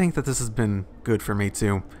I think that this has been good for me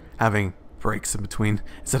too, having breaks in between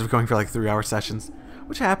instead of going for like 3-hour sessions,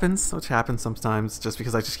 which happens sometimes just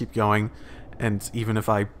because I just keep going, and even if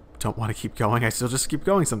I don't want to keep going, I still just keep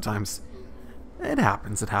going sometimes. It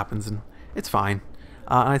happens, and it's fine.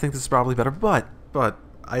 And I think this is probably better, but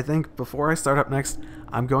I think before I start up next,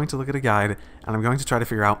 I'm going to look at a guide, and I'm going to try to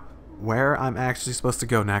figure out where I'm actually supposed to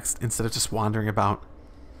go next, instead of just wandering about.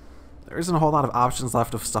 There isn't a whole lot of options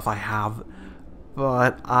left of stuff I have,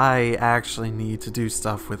 but I actually need to do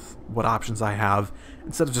stuff with what options I have,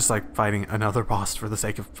 instead of just like fighting another boss for the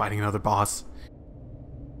sake of fighting another boss.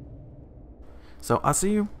 So I'll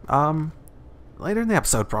see you later in the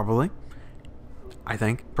episode, probably. I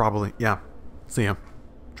think. Probably. Yeah. See ya.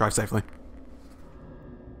 Drive safely.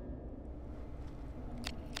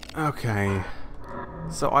 Okay.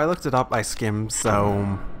 So I looked it up, I skimmed,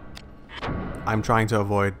 so I'm trying to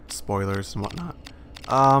avoid spoilers and whatnot.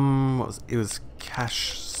 It was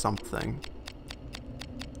cache something.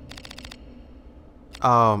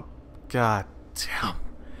 God damn.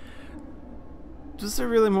 Is there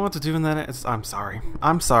really more to do in that? I'm sorry.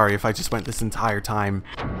 I'm sorry if I just went this entire time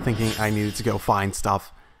thinking I needed to go find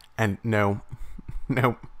stuff. And no.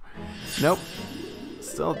 Nope. Nope.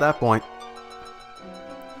 Still at that point.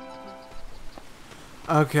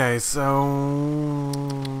 Okay, so...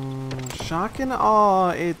 shock and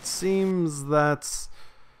awe, it seems that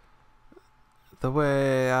The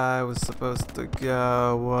way I was supposed to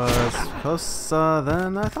go was closer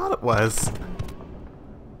than I thought it was.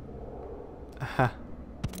 Ha.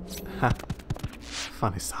 Ha.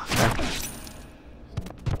 Funny stuff, eh?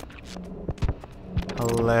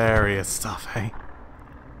 Hilarious stuff, hey?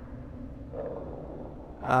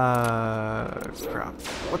 Crap.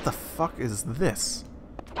 What the fuck is this?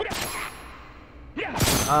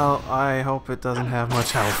 Oh, I hope it doesn't have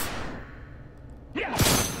much health.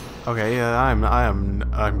 Okay, yeah,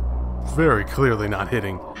 I'm very clearly not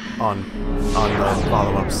hitting on the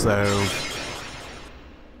follow-up, so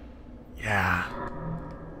yeah.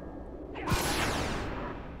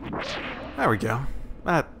 There we go.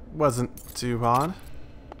 That wasn't too hard.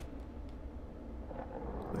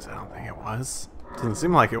 At least I don't think it was. Doesn't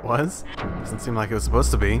seem like it was. Doesn't seem like it was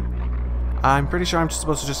supposed to be. I'm pretty sure I'm just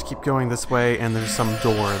supposed to just keep going this way, and there's some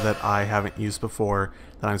door that I haven't used before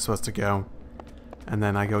that I'm supposed to go. And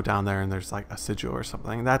then I go down there and there's like a sigil or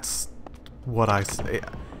something. That's what I say.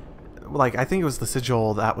 Like, I think it was the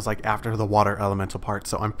sigil that was like after the water elemental part,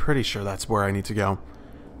 so I'm pretty sure that's where I need to go.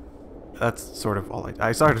 That's sort of all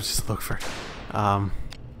I started to just look for some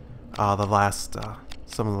of the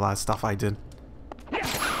last stuff I did.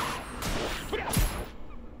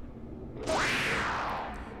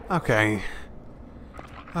 Okay.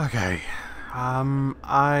 Okay.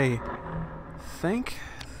 I think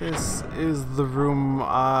this is the room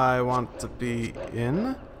I want to be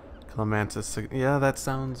in. Clementis. Yeah, that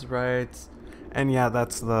sounds right. And yeah,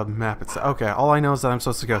 that's the map itself. Okay, all I know is that I'm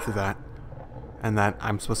supposed to go through that. And that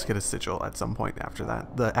I'm supposed to get a sigil at some point after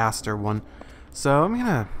that. The Aster one. So I'm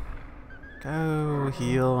gonna go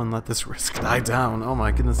heal and let this risk die down. Oh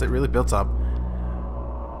my goodness, it really built up.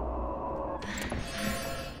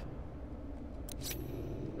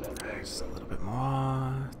 Just a little bit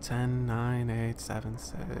more. 10, 9, 8, 7,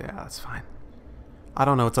 6. Yeah, that's fine. I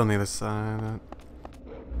don't know what's on the other side.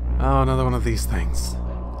 Oh, another one of these things.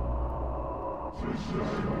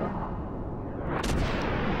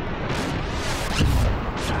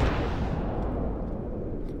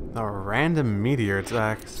 The random meteor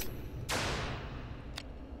attacks.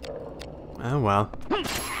 Oh well.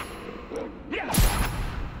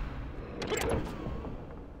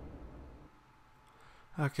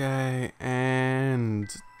 Okay, and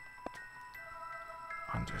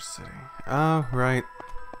Undercity. Oh, right.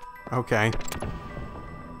 Okay.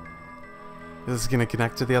 Is this gonna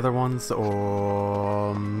connect to the other ones,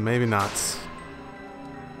 or maybe not?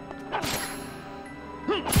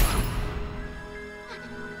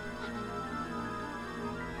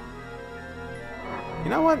 You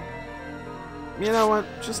know what? You know what?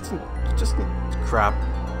 Just crap.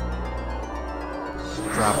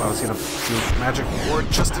 Crap, I was gonna do magic ward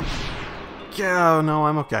just to... Yeah, no,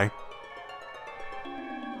 I'm okay.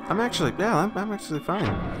 I'm actually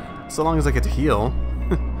fine. So long as I get to heal.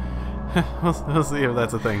 we'll see if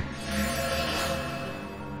that's a thing.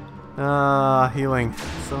 Healing.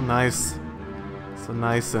 So nice. So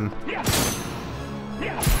nice and...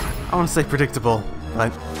 I want to say predictable,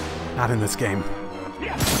 but not in this game.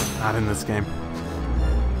 Not in this game.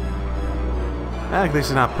 At least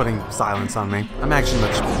you're not putting silence on me. I'm actually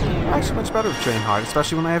much better with Train Hard,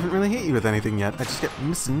 especially when I haven't really hit you with anything yet. I just get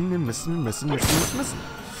missing and missing and missing and missing and missing.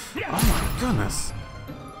 Oh my goodness.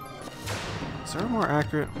 Is there a more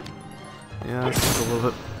accurate? Yeah, this is a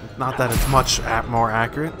little bit... Not that it's much more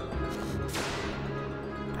accurate.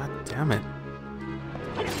 God damn it.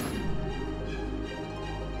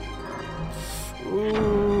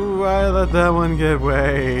 Ooh, I let that one get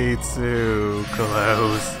way too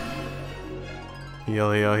close.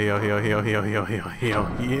 Heal, heal, heal, heal, heal, heal, heal, heal, heal,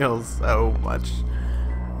 heal so much.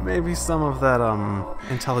 Maybe some of that,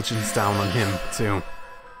 intelligence down on him, too.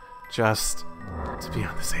 Just to be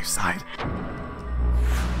on the safe side.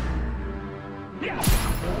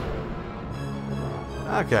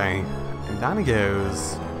 Okay, and down he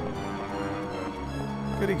goes.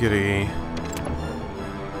 Goody goody.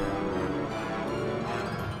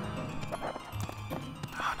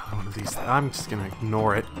 Another one of these. I'm just gonna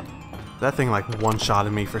ignore it. That thing like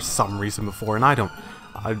one-shotted me for some reason before, and I'm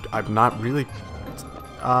not really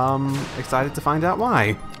excited to find out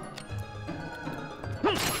why.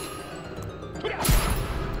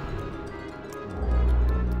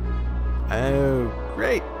 Oh,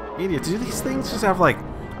 great! Media, do these things just have like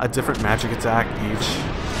a different magic attack each?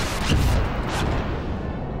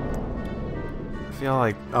 I feel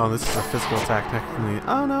like, oh, this is a physical attack technically.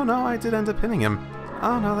 Oh no, I did end up hitting him.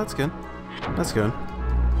 Oh no, that's good. That's good.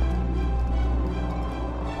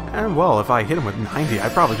 And well, if I hit him with 90, I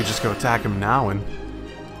probably could just go attack him now and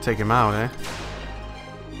take him out, eh?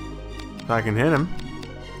 If I can hit him.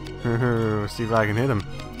 See if I can hit him.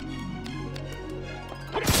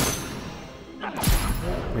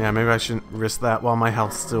 Yeah, maybe I shouldn't risk that while my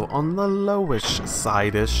health's still on the lowish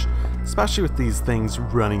side-ish. Especially with these things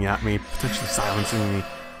running at me, potentially silencing me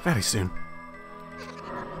very soon.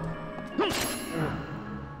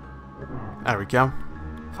 There we go.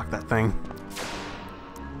 Fuck that thing.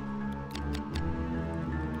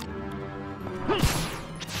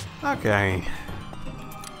 Okay.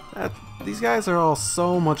 These guys are all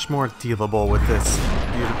so much more dealable with this.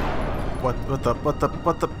 What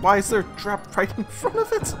the, why is there a trap right in front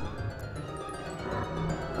of it?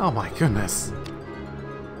 Oh my goodness.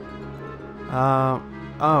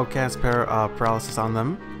 Oh, cast paralysis on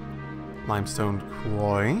them. Limestone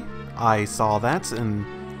QUO. I saw that, and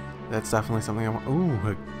that's definitely something I want. Ooh,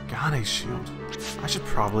 a Gane shield. I should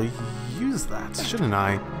probably use that, shouldn't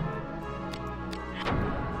I?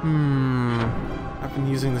 I've been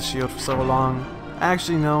using the shield for so long.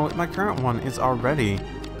 Actually, no, my current one is already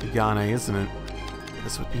the Gane, isn't it?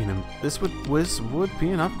 This would be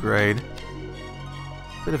an upgrade.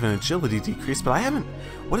 Bit of an agility decrease, but I haven't.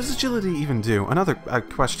 What does agility even do? Another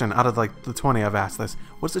question out of like the 20 I've asked this.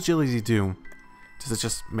 What does agility do? Does it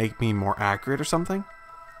just make me more accurate or something?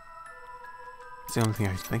 It's the only thing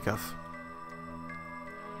I think of.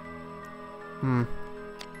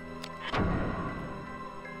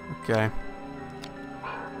 Okay.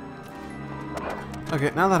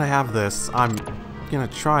 Okay, now that I have this, I'm gonna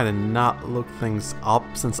try to not look things up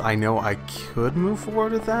since I know I could move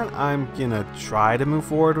forward with that. I'm gonna try to move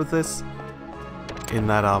forward with this in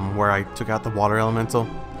that, where I took out the water elemental.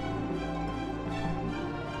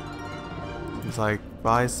 It's like,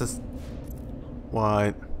 why is this...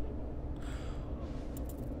 What?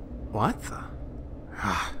 What the...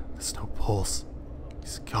 Ah, there's no pulse.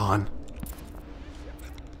 He's gone.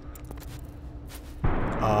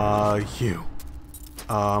 You.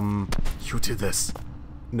 You did this.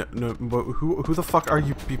 No, who the fuck are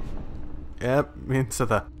you? Yep, into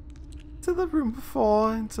the room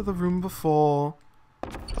before.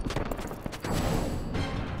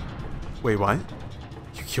 Wait, what?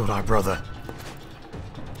 You killed our brother.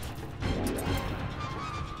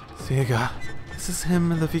 Sega, this is him,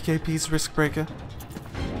 the VKP's risk breaker.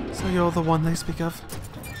 So you're the one they speak of?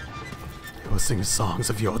 They will sing songs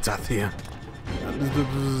of your death here.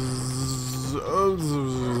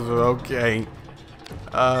 Okay.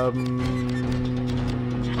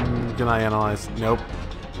 Can I analyze? Nope.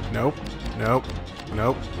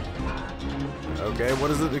 Okay, what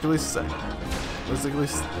does it at least say? What does it at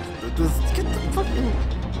least... Get the fucking...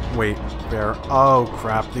 Wait, bear. Oh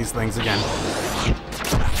crap, these things again.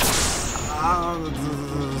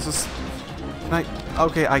 Just... Can I...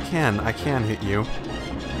 Okay, I can hit you.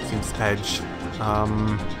 Seems edge.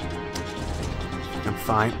 I'm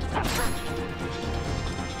fine.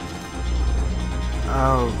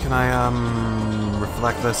 Oh, can I,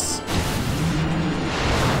 reflect this?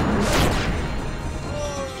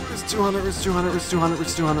 It's 200.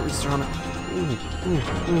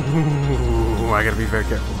 Ooh, I gotta be very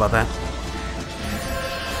careful about that.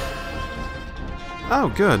 Oh,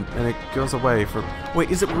 good. And it goes away for... Wait,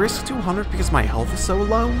 is it risk 200 because my health is so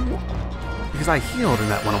low? Because I healed and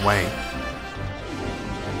that went away.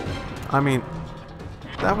 I mean...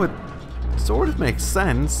 That would sort of make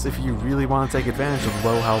sense if you really want to take advantage of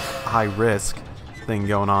low health, high risk thing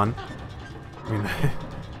going on. I mean,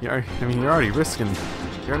 you're already risking.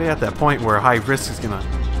 You're already at that point where high risk is gonna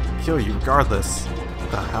kill you regardless.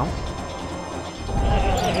 What the hell?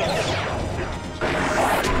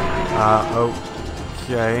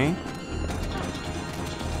 Okay.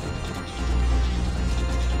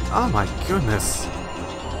 Oh my goodness.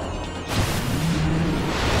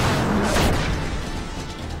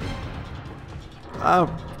 Oh,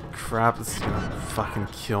 crap, this is gonna fucking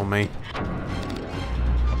kill me.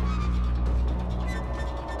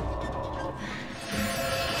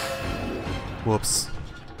 Whoops.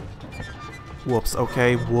 Whoops,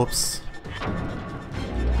 okay, whoops.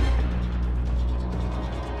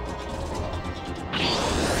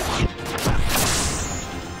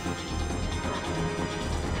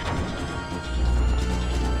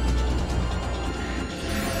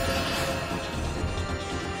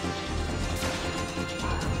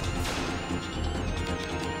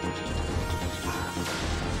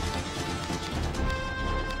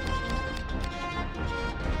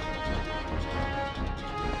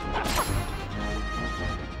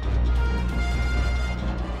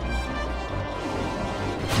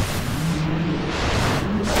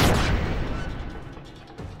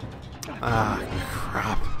 Ah,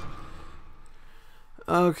 crap.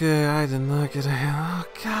 Okay, I did not get a... Oh,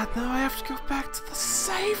 God, now I have to go back to the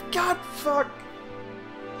save. God, fuck.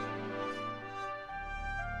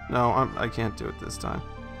 No, I can't do it this time.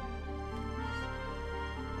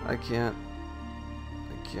 I can't.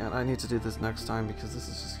 I need to do this next time because this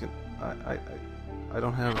is just gonna... I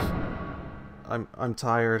don't have... I'm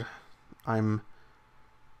tired.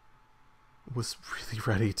 Was really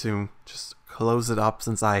ready to just close it up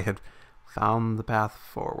since I had found the path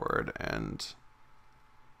forward, and...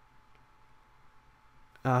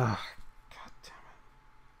 God damn it.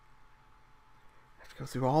 I have to go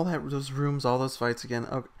through all those rooms, all those fights again.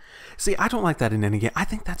 Okay. See, I don't like that in any game. I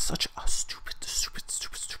think that's such a stupid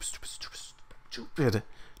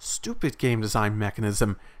game design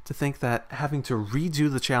mechanism to think that having to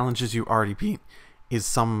redo the challenges you already beat is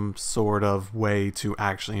some sort of way to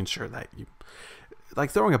actually ensure that you...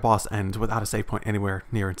 Like throwing a boss end without a save point anywhere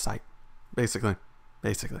near in sight. Basically.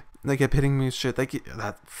 They kept hitting me with shit.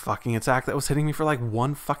 That fucking attack that was hitting me for like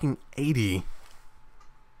 180.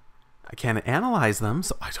 I can't analyze them,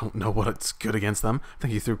 so I don't know what's good against them. I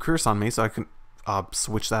think he threw Curse on me, so I can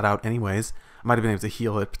switch that out anyways. I might have been able to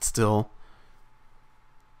heal it, but still...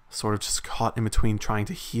 Sort of just caught in between trying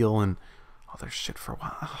to heal and other shit for a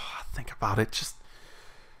while. Think about it. Just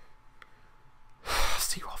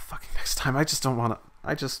see you all fucking next time. I just don't want to.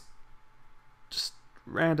 I just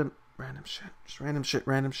random shit. Just random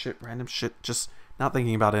shit. Just not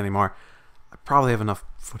thinking about it anymore. I probably have enough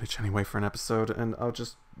footage anyway for an episode, and I'll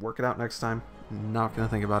just work it out next time. Not gonna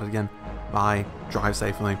think about it again. Bye. Drive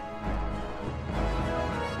safely.